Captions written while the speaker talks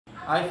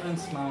Hi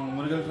friends, நான்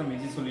Murugan from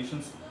Easy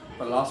Solutions.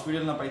 இப்போ last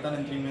வீடியோவில் நான் பைத்தான்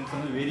in 3 minutes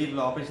வந்து வேரியபிள்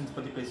ஆப்ரேஷன்ஸ்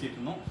பற்றி பேசிட்டு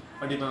இருந்தோம்.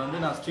 பட் இப்போ வந்து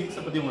நான்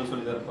ஸ்ட்ரிங்ஸை பற்றி உங்களுக்கு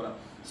சொல்லி தர போகிறேன்.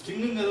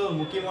 ஸ்ட்ரிங்குங்கிறது ஒரு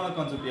முக்கியமான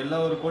கான்செப்ட். எல்லா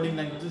ஒரு கோடிங்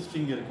லாங்குவேஜும்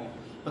ஸ்ட்ரிங் இருக்கும்.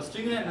 இப்போ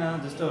ஸ்ட்ரிங்கு என்ன,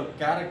 ஜஸ்ட் ஒரு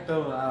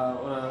கேரக்டர்,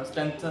 ஒரு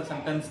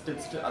சென்டென்ஸ்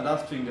டெக்ஸ்ட்,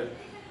 அதான் ஸ்ட்ரிங்கு.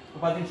 இப்போ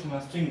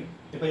பார்த்தீங்கன்னா ஸ்ட்ரிங்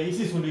இப்போ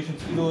ஈஸி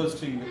சொல்யூஷன்ஸ் இது ஒரு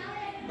ஸ்ட்ரிங்கு,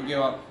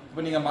 ஓகேவா?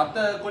 இப்போ நீங்கள்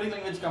மற்ற கோடிங்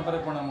லாங்குவேஜ்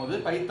கம்பேர்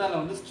பண்ணும்போது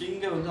பைத்தானில் வந்து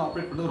ஸ்ட்ரிங்கை வந்து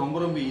ஆப்ரேட் பண்ணுறது ரொம்ப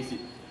ரொம்ப ஈஸி.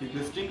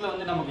 இப்போ ஸ்ட்ரிங்கில்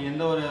வந்து நமக்கு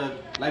எந்த ஒரு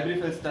லைப்ரரி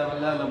ஃபைல்ஸ்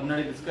தேவையில்லை, இல்லை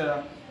முன்னாடி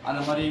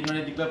அந்த மாதிரி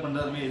முன்னாடி டிக்ளேர்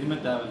பண்ணுறது அதுமாதிரி எதுவுமே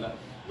தேவையில்லை.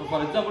 இப்போ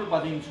ஃபார் எக்ஸாம்பிள்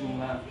பார்த்தீங்கன்னு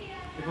வச்சுக்கோங்களேன்,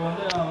 இப்போ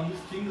வந்து நான் வந்து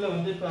ஸ்ட்ரிங்கில்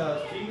வந்து இப்போ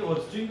ஒரு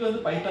ஸ்ட்ரிங் வந்து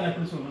பைத்தான்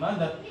எப்படி சொல்லணும்னா,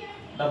 இந்த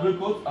double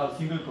quotes R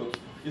single quotes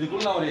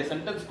இதுக்குள்ள நான் ஒரு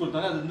சென்டென்ஸ்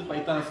கொடுத்தாலே அது வந்து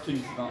பைத்தான்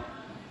ஸ்ட்ரிங்ஸ் தான்.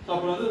 ஸோ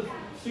அப்புறம் வந்து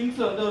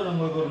ஸ்ட்ரிங்ஸில் வந்து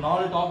நம்மளுக்கு ஒரு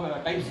 4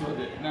 டைப்ஸ்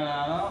வருது.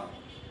 என்னென்னா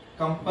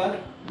கம்பேர்,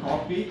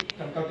 காப்பி,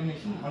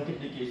 கன்காட்டினேஷன்,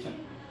 மல்டிப்ளிகேஷன்.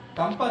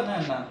 கம்பேர்னா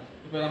என்ன?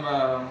 இப்போ நம்ம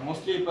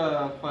மோஸ்ட்லி இப்போ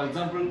ஃபார்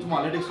எக்ஸாம்பிள் சும்மா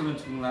அனலிட்டிக்ஸ் சொல்லி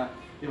வச்சுக்கோங்களேன்.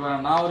 இப்போ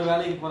நான் ஒரு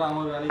வேலைக்கு போகிறேன்,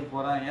 அவன் ஒரு வேலைக்கு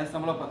போகிறேன், என்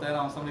சம்பளம் 10,000,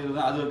 அவன் சம்பளம்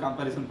 20,000, அது ஒரு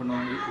கம்பேரிசன்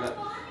பண்ணுவாங்க வீட்டில்.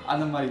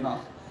 அந்த மாதிரி தான்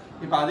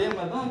இப்போ அதே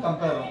மாதிரி தான்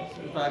கம்பேரும்.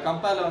 இப்போ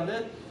கம்பேரில் வந்து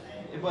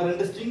இப்போ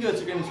 2 ஸ்ட்ரிங்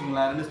வச்சுக்கேன்னு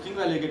வச்சுக்கோங்களேன். 2 ஸ்ட்ரிங்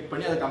வேல்யூ கெட்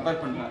பண்ணி அதை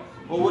கம்பேர் பண்ணுவேன்.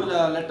 ஒவ்வொரு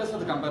லெட்டர்ஸ்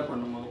அதை கம்பேர்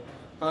பண்ணும்போது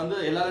இப்போ வந்து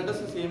எல்லா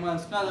லெட்டர்ஸும் சேமாக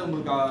இருந்துச்சுன்னா அது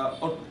உங்களுக்கு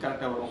அவுட்புட்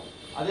கரெக்டாக வரும்.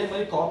 அதே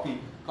மாதிரி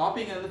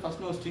காப்பிங்கிறது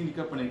ஃபஸ்ட் ஒரு ஸ்ட்ரிங்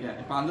டிக்ளேர் பண்ணியிருக்கேன்.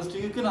 இப்போ அந்த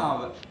ஸ்ட்ரிங்குக்கு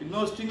நான்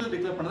இன்னொரு ஸ்ட்ரிங்கில்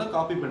டிக்ளேர் பண்ணதை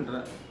காப்பி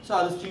பண்ணுறேன். ஸோ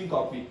அது ஸ்ட்ரிங்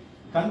காப்பி.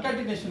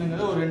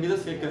 கன்காட்டினேஷனுங்கிறது ஒரு 2 இதை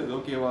சேர்க்கறது,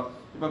 ஓகேவா?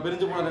 இப்போ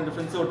பிரிஞ்சு போன 2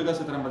 ஃப்ரெண்ட்ஸை ஒட்டுக்கா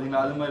சேர்த்துறேன்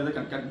பார்த்தீங்களா, அது மாதிரி தான்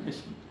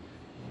கன்காட்டினேஷன்.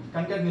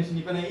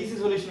 இப்போ நான் ஈஸி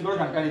சொல்யூஷன் கூட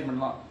கன்காட்டினேட்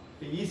பண்ணலாம்.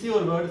 இப்போ ஈஸி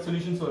ஒரு வேர்டு,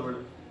 சொல்யூஷன்ஸ் ஒரு வேர்டு,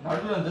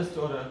 நடுவில் ஜஸ்ட்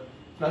ஒரு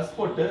ப்ளஸ்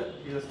போட்டு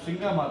இதை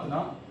ஸ்ட்ரிங்காக மாற்றினா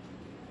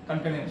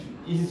கன்காட்டினேஷன்.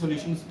 ஈஸி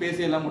சொல்யூஷன்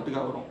ஸ்பேஸே எல்லாம்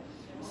ஒட்டுக்கா வரும்,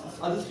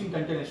 அது ஸ்ட்ரிங்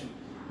கன்காட்டினேஷன்.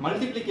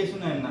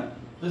 மல்டிப்ளிகேஷன் என்ன?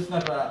 ஜஸ்ட்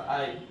நான்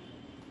I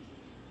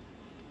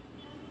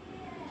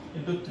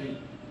into 3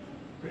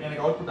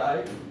 எனக்கு அவுட்புட் I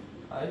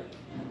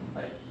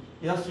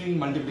இதான் ஸ்ட்ரிங்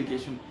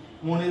மல்டிப்ளிகேஷன்.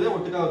 3 இதை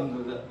ஒட்டுக்கா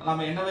இருந்தது.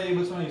 நம்ம என்ன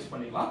வேரியபிள்ஸும் யூஸ்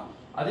பண்ணிக்கலாம்.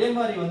 அதே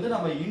மாதிரி வந்து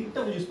நம்ம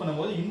இன்ட்டை யூஸ்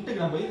பண்ணும்போது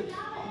இன்ட்டுக்கு நம்ம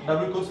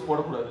டபுள் கோட்ஸ்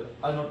போடக்கூடாது,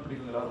 அது நோட்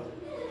பண்ணிக்கோங்களா?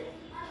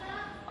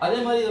 அதே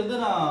மாதிரி வந்து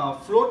நான்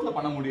ஃப்ளோட்டில்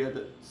பண்ண முடியாது,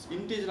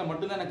 இன்டீஜரில்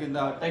மட்டும்தான் எனக்கு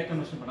இந்த டைப்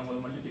கன்வர்ஷன்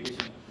பண்ணும்போது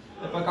மல்டிப்ளிகேஷன்.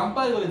 இப்போ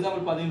கம்பேருக்கு ஒரு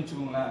எக்ஸாம்பிள் பார்த்தீங்கன்னு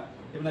வச்சுக்கோங்களேன்.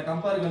 இப்போ நான்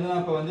கம்பேருக்கு வந்து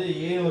நான் இப்போ வந்து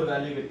ஏ ஒரு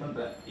வேல்யூ கெட்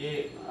பண்ணுறேன்,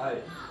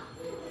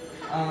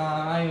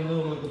 I வந்து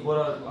உங்களுக்கு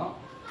போராக இருக்கலாம்.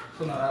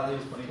 ஸோ நான் அதை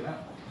யூஸ் பண்ணிக்கிறேன்.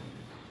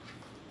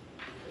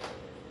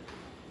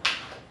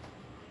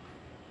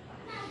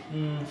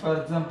 ஃபார்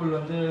எக்ஸாம்பிள்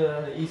வந்து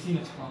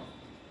ஈஸின்னு வச்சுக்கலாம்.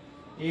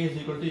 A is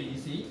equal to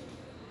easy,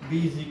 B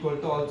is equal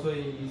to also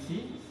easy.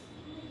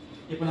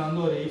 இப்போ நான்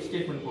வந்து ஒரு if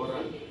ஸ்டேட்மெண்ட்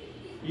போடுறேன்.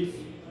 if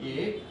A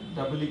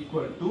double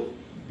equal to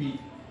B,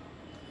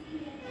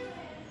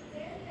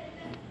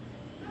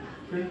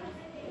 print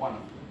 1,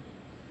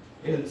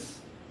 else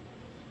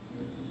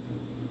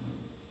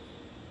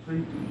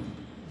print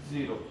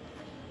 0.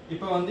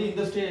 இப்போ வந்து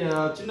இந்த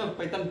சின்ன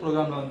பைத்தான்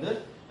ப்ரோக்ராமில் வந்து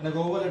எனக்கு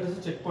ஒவ்வொரு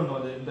லெட்டர்ஸும் செக்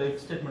பண்ணுவது இந்த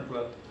இஃப்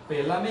ஸ்டேட்மெண்ட்டில். இப்போ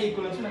எல்லாமே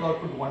ஈக்குவல் எனக்கு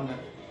அவுட்புட் 1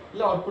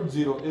 இல்லை அவுட்புட்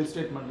 0 இஃப்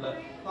ஸ்டேட்மெண்ட்டில்.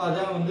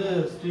 அதான் வந்து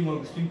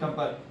ஸ்ட்ரிங்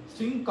கம்பேர்.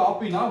 ஸ்ட்ரிங்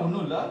காப்பினா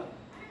ஒன்றும் இல்லை,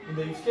 இந்த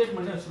இஃப்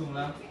ஸ்டேட்மெண்ட்னு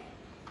வச்சுக்கோங்களேன்.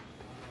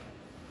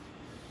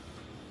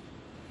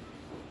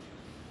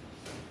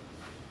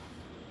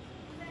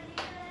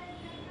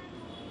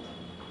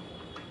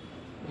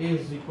 A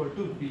is equal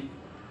to B,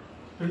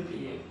 print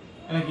A.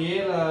 எனக்கு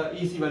ஏல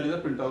ஈஸி வேல்யூ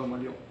தான் பிரிண்ட் ஆக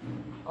முடியும்.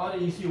 ஆர்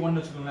ஈஸி 1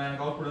 வச்சுக்கோங்களேன்,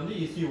 எனக்கு அவுட்புட் வந்து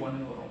ஈஸி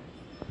 1 வரும்.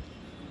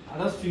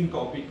 அதான் ஸ்ட்ரிங்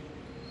காப்பி.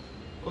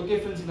 ஓகே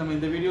ஃப்ரெண்ட்ஸ், நம்ம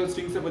இந்த வீடியோ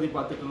ஸ்ட்ரிங்ஸை பற்றி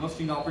பார்த்துட்டு இருந்தோம்,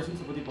 ஸ்ட்ரிங்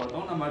ஆப்ரேஷன்ஸை பற்றி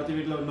பார்த்தோம். நம்ம அடுத்த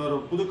வீடியோவில் இன்னொரு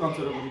புது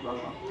கான்செப்டை பற்றி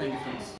பார்க்கலாம். Thank you friends.